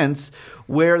make sense,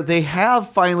 where they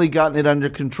have finally gotten it under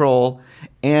control,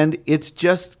 and it's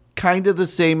just kind of the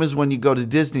same as when you go to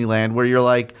Disneyland, where you're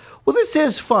like, well, this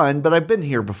is fun, but I've been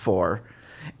here before.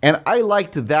 And I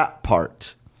liked that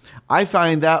part. I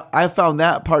found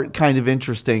that part kind of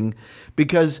interesting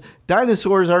because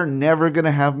dinosaurs are never going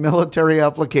to have military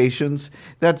applications.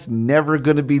 That's never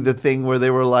going to be the thing where they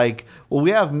were like, well,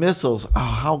 we have missiles. Oh,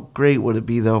 how great would it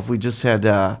be, though, if we just had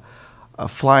a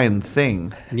flying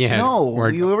thing? Yeah. No,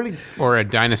 or a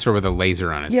dinosaur with a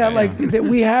laser on its Yeah, head. like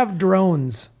we have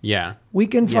drones. Yeah. We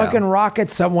can fucking rocket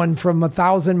someone from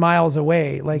 1,000 miles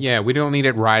away. Like, Yeah, we don't need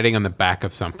it riding on the back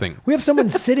of something. we have someone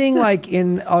sitting like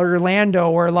in Orlando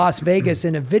or Las Vegas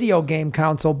in a video game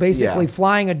console, basically Yeah.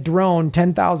 flying a drone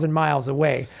 10,000 miles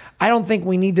away. I don't think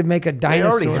we need to make a They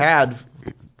dinosaur. already had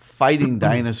fighting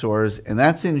dinosaurs, and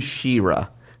that's in She-Ra.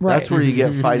 Right. That's where you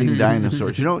get fighting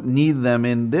dinosaurs. You don't need them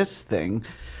in this thing.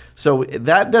 So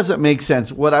that doesn't make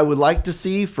sense. What I would like to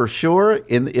see for sure,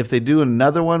 if they do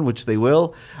another one, which they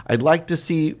will, I'd like to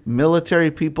see military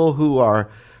people who are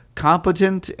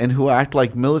competent and who act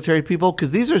like military people,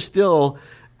 because these are still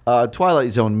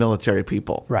Twilight Zone military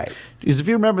people. Right. Because if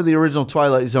you remember the original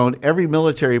Twilight Zone, every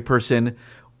military person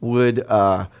would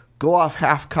go off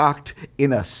half-cocked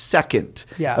in a second.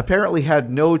 Yeah. Apparently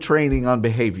had no training on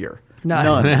behavior.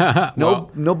 None.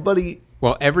 Nobody...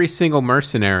 Well, every single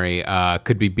mercenary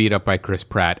could be beat up by Chris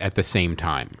Pratt at the same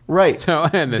time. Right. So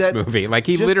in this movie, like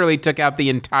he just- literally took out the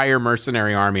entire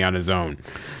mercenary army on his own.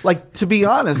 Like, to be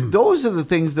honest, those are the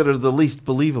things that are the least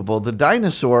believable. The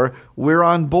dinosaur, we're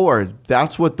on board.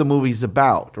 That's what the movie's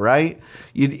about, right?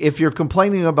 If you're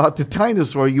complaining about the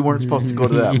dinosaur, you weren't supposed to go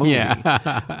to that movie.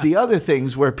 Yeah. The other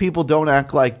things where people don't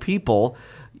act like people,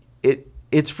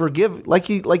 it's forgive. Like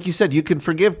you said, you can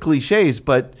forgive cliches,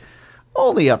 but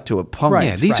only up to a point.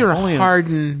 Yeah, these are Only-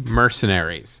 hardened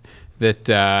mercenaries that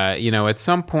at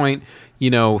some point, They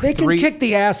can kick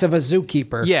the ass of a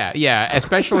zookeeper. Yeah,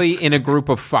 especially in a group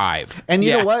of 5. And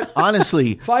you know what?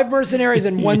 Honestly, 5 mercenaries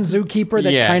and 1 zookeeper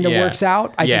that kind of works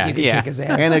out. I think you can kick his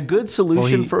ass. and a good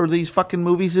solution for these fucking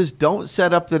movies is don't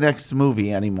set up the next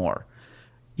movie anymore.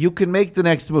 You can make the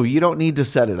next movie. You don't need to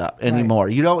set it up anymore.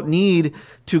 You don't need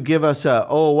to give us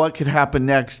what could happen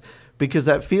next, because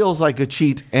that feels like a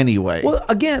cheat anyway. Well,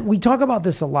 again, we talk about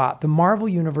this a lot. The Marvel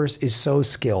Universe is so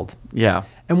skilled. Yeah.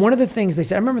 And one of the things they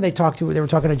said, I remember they were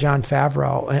talking to Jon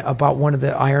Favreau about one of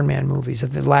the Iron Man movies. I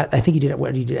think he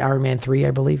did Iron Man 3,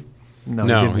 I believe. No,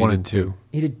 No, he did 1 he and did 2.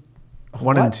 He did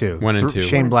 1 and 2. 1 and 2.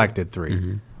 Shane Black did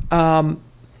 3.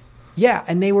 Yeah,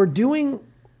 and they were doing,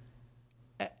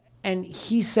 and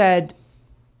he said,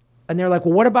 and they're like,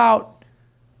 well, what about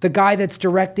the guy that's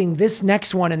directing this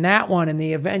next one and that one and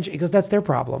the Avenger? He goes, that's their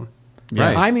problem.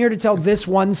 Right. I'm here to tell this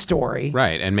one story.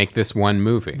 Right, and make this one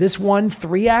movie. This one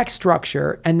 3-act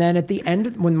structure, and then at the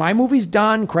end, when my movie's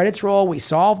done, credits roll, we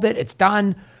solved it, it's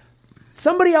done.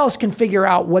 Somebody else can figure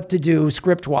out what to do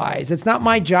script-wise. It's not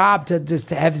my job to just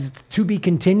have to be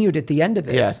continued at the end of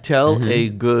this. Yeah, tell a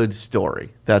good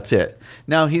story. That's it.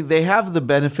 Now, they have the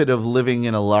benefit of living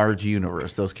in a large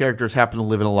universe. Those characters happen to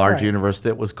live in a large Right. universe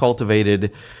that was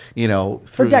cultivated,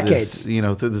 through decades.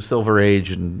 through the Silver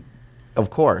Age, and of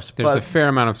course. There's a fair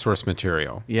amount of source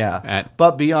material. Yeah.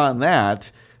 But beyond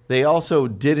that, they also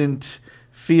didn't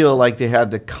feel like they had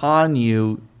to con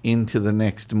you into the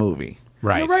next movie.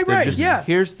 Right. They're just,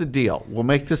 here's the deal. We'll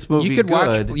make this movie You could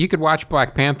good. watch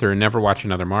Black Panther and never watch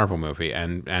another Marvel movie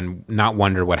and not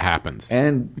wonder what happens.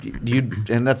 and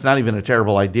that's not even a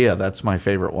terrible idea. That's my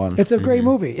favorite one. It's a great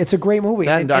movie. It's a great movie.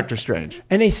 That and Doctor Strange.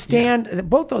 And they stand,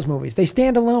 both those movies, they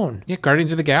stand alone. Yeah,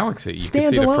 Guardians of the Galaxy. You could Stands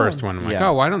see alone. the first one. I'm like, Yeah.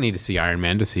 oh, I don't need to see Iron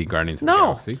Man to see Guardians of the No.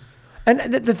 Galaxy.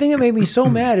 And the thing that made me so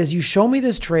mad is you show me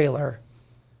this trailer,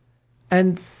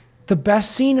 and the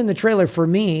best scene in the trailer for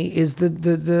me is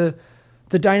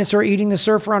the dinosaur eating the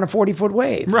surfer on a 40-foot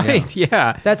wave. Right,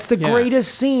 yeah. That's the Yeah. great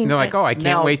scene. And they're like, oh, I can't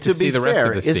Now, wait to see be the rest fair,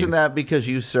 of the scene. Isn't that because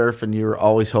you surf and you're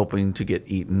always hoping to get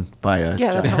eaten by a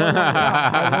Yeah, that's how I want it.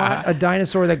 I want a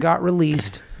dinosaur that got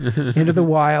released into the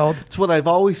wild. That's what I've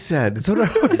always said. That's what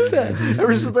I always said.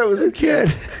 Ever since I was a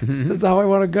kid. That's how I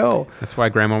want to go. That's why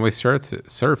Grandma always surfs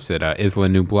at Isla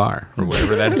Nublar or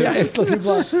whatever that is. Yeah, it's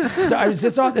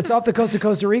it's off the coast of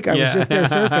Costa Rica. I was just there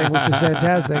surfing, which was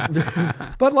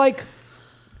fantastic. But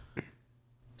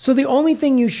so the only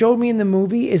thing you showed me in the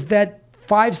movie is that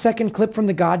 5-second clip from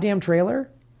the goddamn trailer?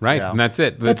 Right, Yeah. and that's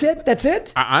it. That's it? That's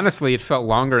it? Honestly, it felt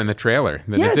longer in the trailer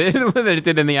than, Yes. it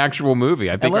did in the actual movie.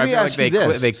 I And think let I me feel like ask you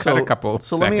this. they cut a couple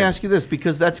So seconds. let me ask you this,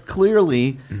 because that's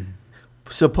clearly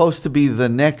supposed to be the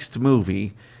next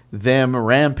movie, them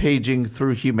rampaging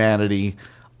through humanity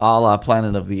a la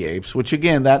Planet of the Apes, which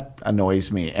again, that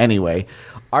annoys me anyway.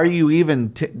 Are you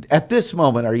even at this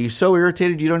moment? Are you so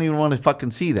irritated you don't even want to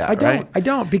fucking see that? I don't. Right? I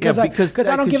don't because I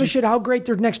don't give a shit how great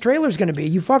their next trailer is going to be.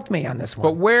 You fucked me on this one.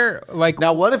 But where, like,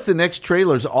 Now, what if the next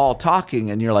trailer's all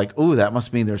talking and you're like, "Ooh, that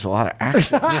must mean there's a lot of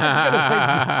action."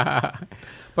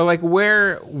 but like,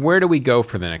 where do we go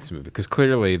for the next movie? Because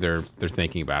clearly they're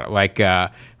thinking about it. Like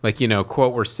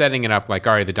quote, we're setting it up like,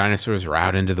 all right, the dinosaurs are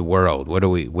out into the world. What do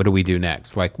we do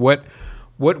next? Like, what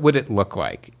would it look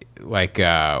like? Like,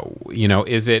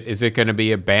 is it going to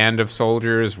be a band of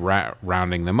soldiers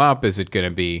rounding them up? Is it going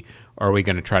to be? Are we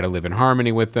going to try to live in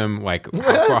harmony with them? Like,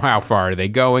 how far are they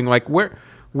going? Like,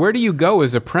 where do you go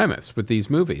as a premise with these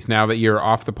movies now that you're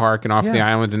off the park and off the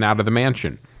island and out of the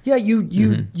mansion? Yeah,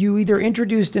 you either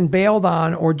introduced and bailed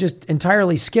on, or just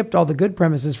entirely skipped all the good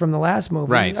premises from the last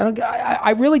movie. Right.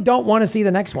 I really don't want to see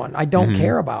the next one. I don't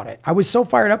care about it. I was so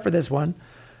fired up for this one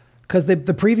because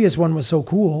the previous one was so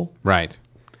cool. Right.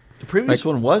 The previous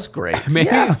one was great.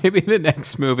 Maybe the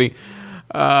next movie,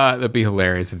 that'd be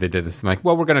hilarious if they did this. Like,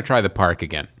 well, we're going to try the park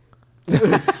again.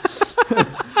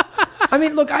 I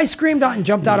mean, look, I screamed out and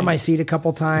jumped out of my seat a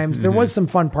couple times. There was some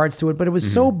fun parts to it, but it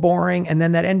was so boring, and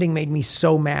then that ending made me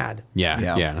so mad.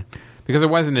 Yeah. Because it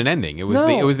wasn't an ending. It was No.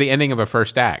 it was the ending of a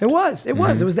first act. It was. It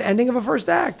was the ending of a first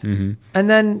act. And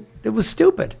then it was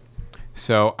stupid.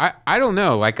 So I don't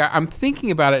know. Like, I'm thinking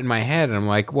about it in my head, and I'm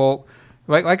like, well,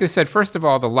 like I said, first of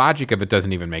all, the logic of it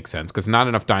doesn't even make sense because not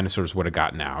enough dinosaurs would have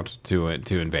gotten out to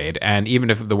invade. And even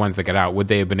if the ones that got out, would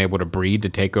they have been able to breed to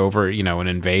take over, and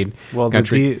invade? Well,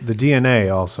 country? the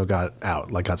DNA also got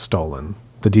out, got stolen.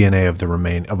 The DNA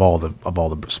of all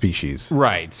the species.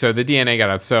 Right. So the DNA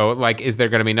got out. So, like, is there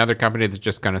going to be another company that's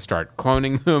just going to start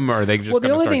cloning them, or are they just Well, going the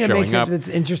to only start thing that showing makes up? it that's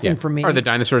interesting for me. Are the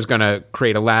dinosaurs going to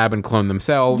create a lab and clone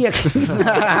themselves? Yeah.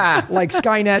 Like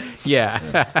Skynet.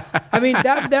 Yeah. I mean,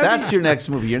 That's your next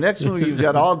movie. Your next movie, you've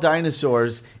got all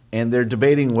dinosaurs, and they're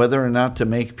debating whether or not to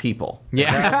make people.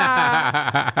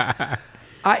 Yeah.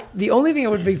 The only thing that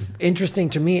would be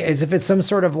interesting to me is if it's some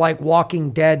sort of like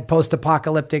Walking Dead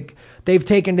post-apocalyptic. They've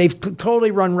totally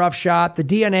run roughshod. The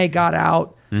DNA got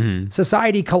out.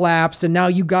 Society collapsed, and now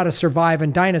you got to survive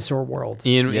in dinosaur world.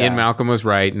 Ian Malcolm was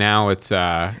right. Now it's do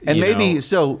that.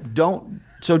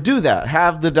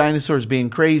 Have the dinosaurs being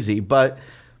crazy, but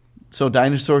so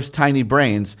dinosaurs, tiny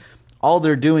brains. All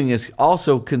they're doing is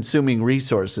also consuming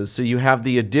resources. So you have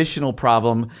the additional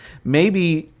problem.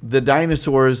 Maybe the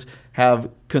dinosaurs have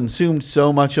consumed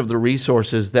so much of the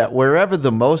resources that wherever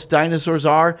the most dinosaurs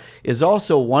are is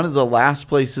also one of the last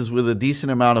places with a decent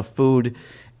amount of food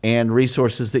and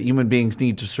resources that human beings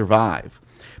need to survive.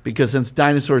 Because since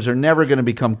dinosaurs are never going to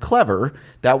become clever,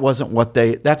 that wasn't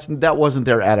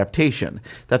their adaptation.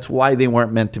 That's why they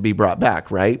weren't meant to be brought back,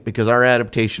 right? Because our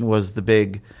adaptation was the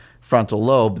big frontal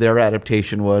lobe. Their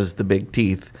adaptation was the big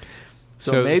teeth.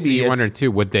 So maybe you wonder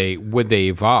too, would they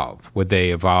evolve? Would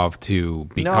they evolve to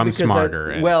become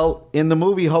smarter? In the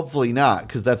movie, hopefully not,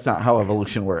 because that's not how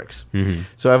evolution works.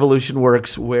 So evolution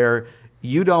works where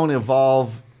you don't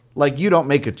evolve, like you don't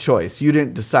make a choice. You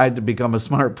didn't decide to become a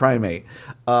smart primate.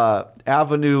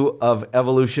 Avenue of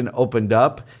evolution opened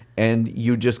up, and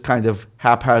you just kind of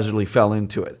haphazardly fell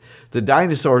into it. The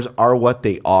dinosaurs are what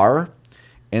they are.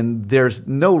 And there's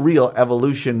no real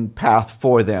evolution path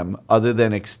for them other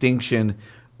than extinction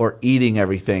or eating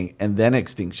everything and then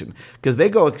extinction. Because they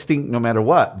go extinct no matter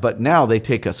what, but now they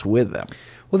take us with them.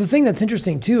 Well, the thing that's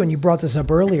interesting, too, and you brought this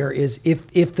up earlier, is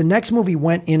if the next movie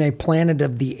went in a Planet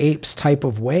of the Apes type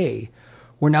of way,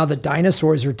 where now the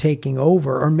dinosaurs are taking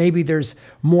over, or maybe there's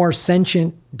more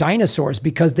sentient dinosaurs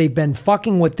because they've been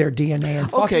fucking with their DNA and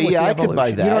fucking with the evolution. I could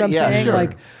buy that. You know what I'm saying?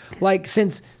 Sure. Like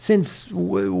since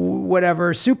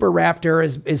whatever Super Raptor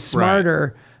is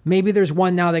smarter, maybe there's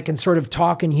one now that can sort of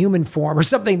talk in human form or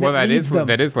something. That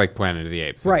is like Planet of the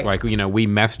Apes. Right. It's like we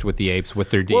messed with the apes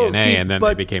with their DNA, and then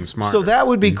they became smarter. So that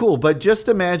would be cool. But just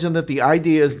imagine that the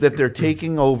idea is that they're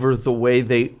taking over the way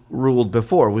they ruled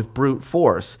before with brute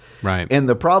force. Right. And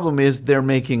the problem is they're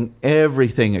making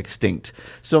everything extinct.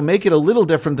 So make it a little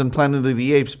different than Planet of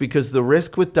the Apes, because the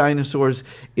risk with dinosaurs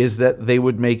is that they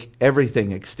would make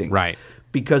everything extinct. Right.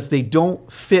 Because they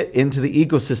don't fit into the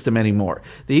ecosystem anymore.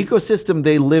 The ecosystem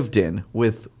they lived in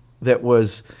that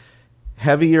was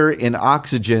heavier in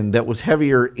oxygen, that was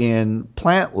heavier in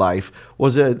plant life,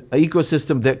 was an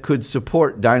ecosystem that could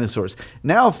support dinosaurs.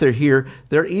 Now, if they're here,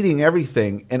 they're eating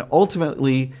everything, and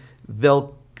ultimately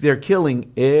they're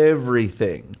killing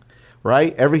everything,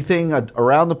 right? Everything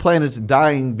around the planet's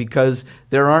dying because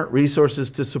there aren't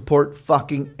resources to support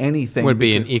fucking anything. Would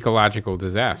be an ecological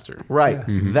disaster. Right.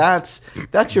 That's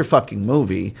your fucking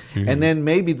movie. And then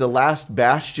maybe the last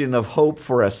bastion of hope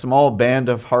for a small band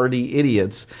of hardy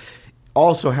idiots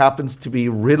also happens to be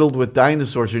riddled with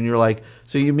dinosaurs. And you're like,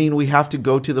 so you mean we have to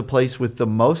go to the place with the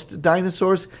most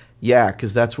dinosaurs? Yeah,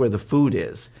 because that's where the food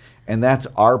is. And that's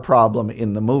our problem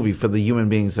in the movie for the human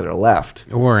beings that are left.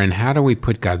 And how do we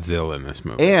put Godzilla in this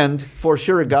movie? And for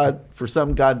sure, for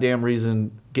some goddamn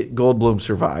reason, Goldblum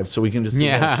survived, so we can just see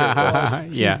him shirtless.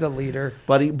 He's the leader.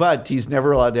 But he's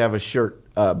never allowed to have a shirt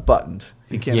buttoned.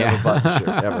 He can't have a buttoned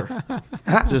shirt ever.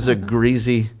 Just a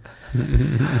greasy.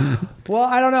 Well,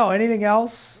 I don't know. Anything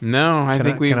else? No, I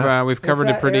think we've covered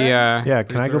it pretty.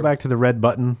 Can I go back to the red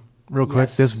button real quick?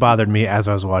 Yes. This bothered me as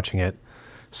I was watching it.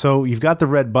 So you've got the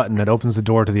red button that opens the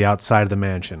door to the outside of the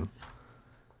mansion.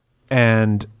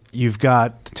 And you've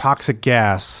got toxic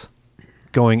gas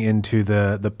going into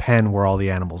the pen where all the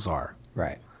animals are.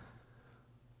 Right.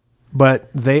 But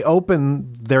they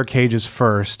open their cages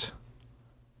first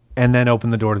and then open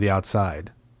the door to the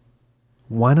outside.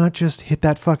 Why not just hit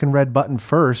that fucking red button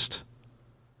first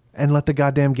and let the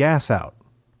goddamn gas out?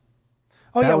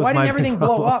 Oh, That yeah. was Why my didn't everything blow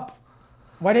problem. up?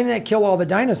 Why didn't it kill all the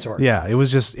dinosaurs? Yeah, it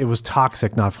was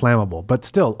toxic, not flammable. But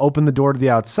still, open the door to the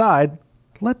outside,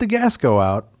 let the gas go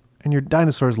out, and your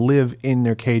dinosaurs live in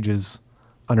their cages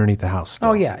underneath the house still.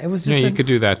 Oh, yeah. It was just you could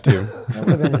do that too. that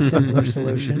would have been a simpler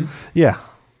solution. Yeah.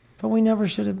 But we never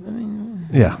should have.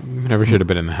 Yeah. Never should have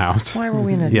been in the house. Why were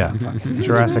we in that? Yeah.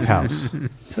 Jurassic House. So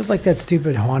it's like that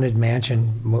stupid haunted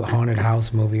mansion, haunted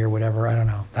house movie or whatever. I don't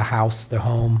know. The House, the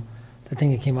Home. The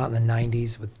thing that came out in the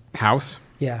 90s with, House?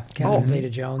 yeah, Catherine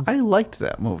Zeta-Jones. I liked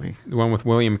that movie. The one with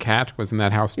William Catt was in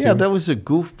that house too? Yeah, that was a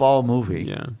goofball movie.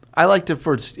 Yeah. I liked it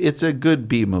for it's a good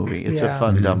B movie. It's Yeah. a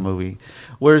fun, dumb movie.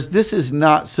 Whereas this is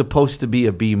not supposed to be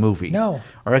a B movie. No.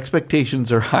 Our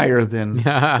expectations are higher than the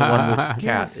one with Cat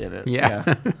Yes. in it.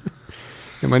 Yeah.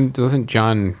 And when wasn't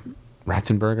John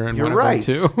Ratzenberger in You're one right.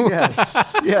 of them too?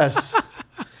 Yes, yes.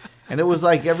 And it was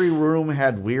like every room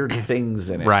had weird things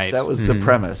in it. Right. That was the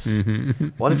premise.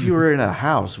 What if you were in a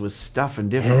house with stuff in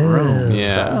different rooms?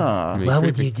 Yeah. Ah. What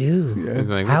would you do? It's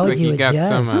like, How looks would like you got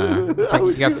adjust? some. It's like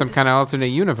you got some kind of alternate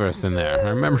universe in there. I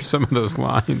remember some of those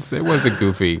lines. It was a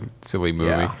goofy, silly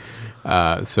movie.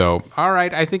 Yeah. So, all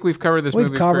right, I think we've covered this We've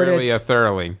movie covered fairly it.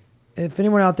 Thoroughly. If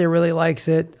anyone out there really likes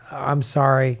it, I'm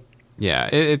sorry. Yeah,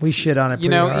 it's We shit on it You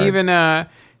pretty know, hard. even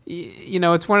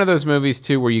it's one of those movies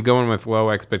too where you go in with low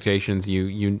expectations.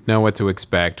 You know what to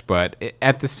expect, but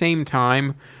at the same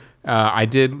time, I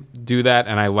did do that,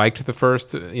 and I liked the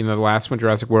first. The last one,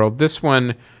 Jurassic World. This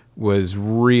one was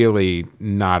really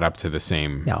not up to the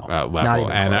same No, level, not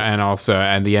even close.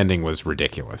 and the ending was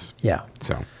ridiculous. Yeah.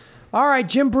 So. All right,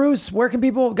 Jim Bruce, where can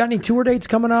people, got any tour dates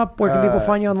coming up? Where can people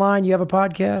find you online? You have a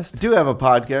podcast? Do have a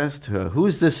podcast.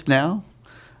 Who's This Now?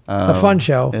 It's a fun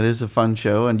show. It is a fun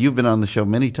show, and you've been on the show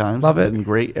many times. Love it. It's been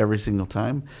great every single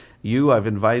time. I've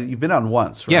invited. You've been on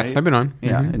once, right? Yes, I've been on.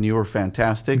 Yeah, and you were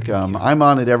fantastic. I'm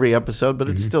on it every episode, but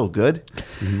it's still good. It's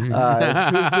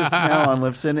Who's This Now on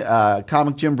Libsyn.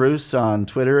 Comic Jim Bruce on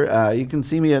Twitter. You can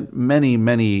see me at many,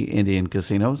 many Indian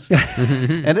casinos.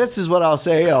 And this is what I'll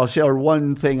say. I'll share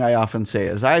one thing I often say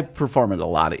is I perform at a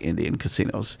lot of Indian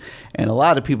casinos. And a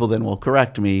lot of people then will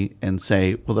correct me and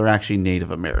say, well, they're actually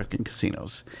Native American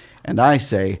casinos. And I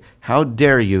say, how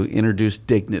dare you introduce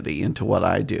dignity into what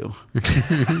I do?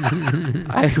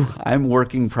 I'm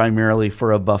working primarily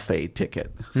for a buffet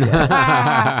ticket. So.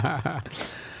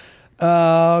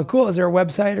 Cool. Is there a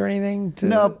website or anything?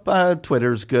 Nope,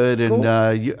 Twitter's good. And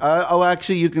Cool.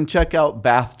 actually, you can check out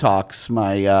Bath Talks,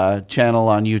 my channel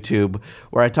on YouTube,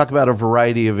 where I talk about a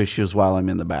variety of issues while I'm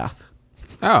in the bath.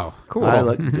 Oh, cool. I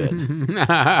look good.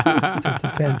 It's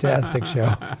a fantastic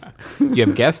show. Do you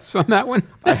have guests on that one?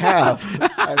 I have.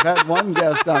 I've had one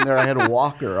guest on there. I had a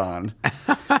walker on,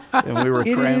 and we were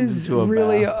It crammed is into a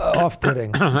really bath.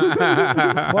 off-putting.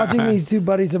 Watching these two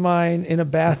buddies of mine in a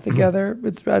bath together,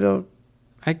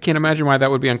 I can't imagine why that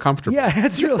would be uncomfortable. yeah,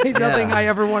 it's really nothing Yeah. I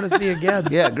ever want to see again.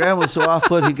 Yeah, Graham was so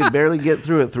off-put he could barely get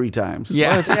through it 3 times.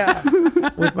 Yeah. Yeah,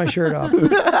 with my shirt off.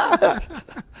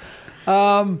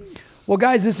 Well,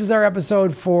 guys, this is our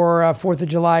episode for 4th of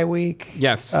July week.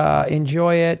 Yes.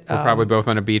 Enjoy it. We're probably both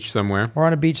on a beach somewhere. We're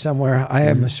on a beach somewhere. I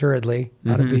am assuredly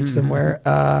on a beach somewhere.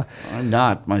 I'm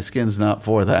not. My skin's not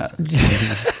for that.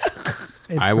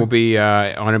 I will be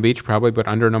on a beach probably, but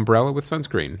under an umbrella with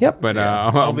sunscreen. Yep. But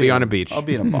I'll be on a beach. I'll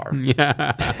be in a bar.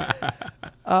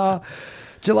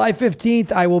 July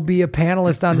 15th, I will be a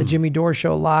panelist on the Jimmy Dore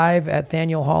Show live at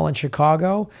Thaniel Hall in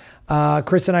Chicago.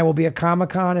 Chris and I will be at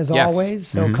Comic-Con as Yes. always.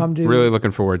 So come to... Really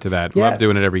looking forward to that. Yeah. Love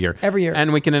doing it every year. Every year.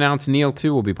 And we can announce Neil,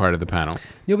 too, will be part of the panel.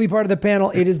 You'll be part of the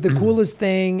panel. It is the coolest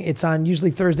thing. It's on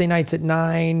usually Thursday nights at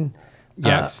 9.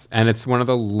 Yes. And it's one of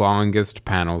the longest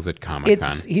panels at Comic-Con.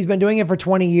 He's been doing it for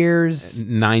 20 years.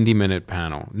 90-minute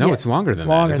panel. No, Yeah, it's longer than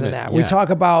that. Longer isn't than it? that. Yeah. We talk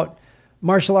about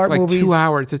martial art It's like movies. 2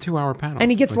 hours. It's a 2-hour panel.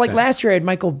 And he gets, like that. last year I had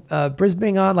Michael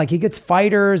Brisbane on. Like, he gets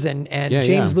fighters and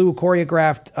James Liu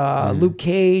choreographed Luke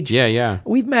Cage. Yeah, yeah.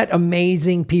 We've met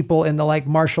amazing people in the, like,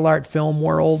 martial art film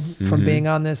world from being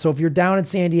on this. So if you're down in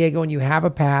San Diego and you have a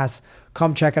pass,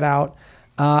 come check it out.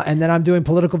 And then I'm doing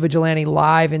Political Vigilante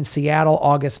live in Seattle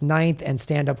August 9th and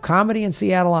stand-up comedy in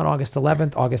Seattle on August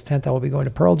 11th. August 10th, I will be going to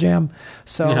Pearl Jam.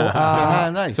 So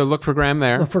Nice. So look for Graham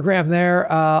there. look for Graham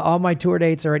there. All my tour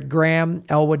dates are at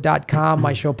grahamelwood.com,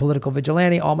 my show Political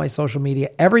Vigilante, all my social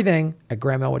media, everything at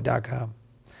grahamelwood.com.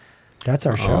 That's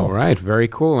our show. All right, very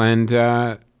cool.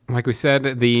 And like we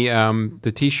said,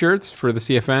 the T-shirts for the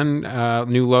CFN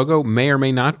new logo may or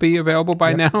may not be available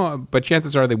by now, but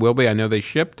chances are they will be. I know they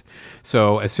shipped.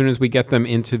 So as soon as we get them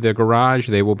into the garage,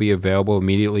 they will be available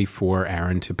immediately for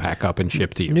Aaron to pack up and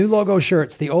ship to you. New logo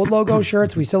shirts. The old logo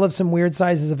shirts, we still have some weird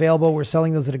sizes available. We're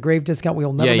selling those at a grave discount. We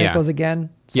will never make those again.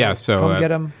 So come get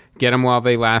them. Get them while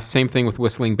they last. Same thing with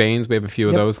Whistling Banes. We have a few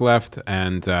of those left.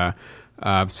 And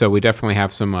so we definitely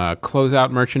have some closeout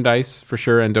merchandise for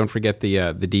sure. And don't forget the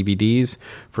DVDs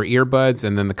for earbuds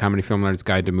and then the Comedy Film Nerds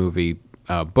Guide to Movie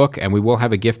book. And we will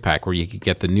have a gift pack where you can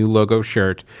get the new logo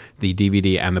shirt, the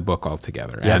DVD, and the book all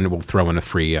together. And we'll throw in a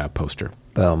free poster.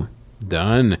 Boom.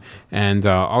 Done. And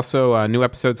also new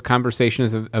episodes,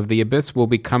 Conversations of the Abyss, will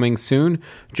be coming soon.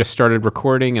 Just started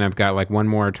recording, and I've got like one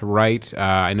more to write.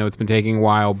 I know it's been taking a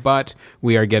while, but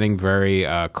we are getting very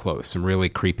close. Some really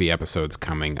creepy episodes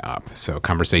coming up. So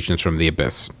Conversations from the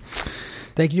Abyss.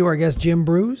 Thank you to our guest, Jim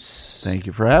Bruce. Thank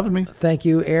you for having me. Thank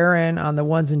you, Aaron, on the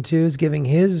ones and twos, giving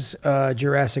his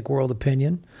Jurassic World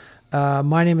opinion.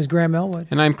 My name is Graham Elwood.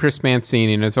 And I'm Chris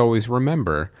Mancini, and as always,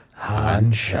 remember,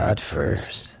 Han shot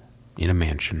first. in a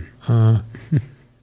mansion.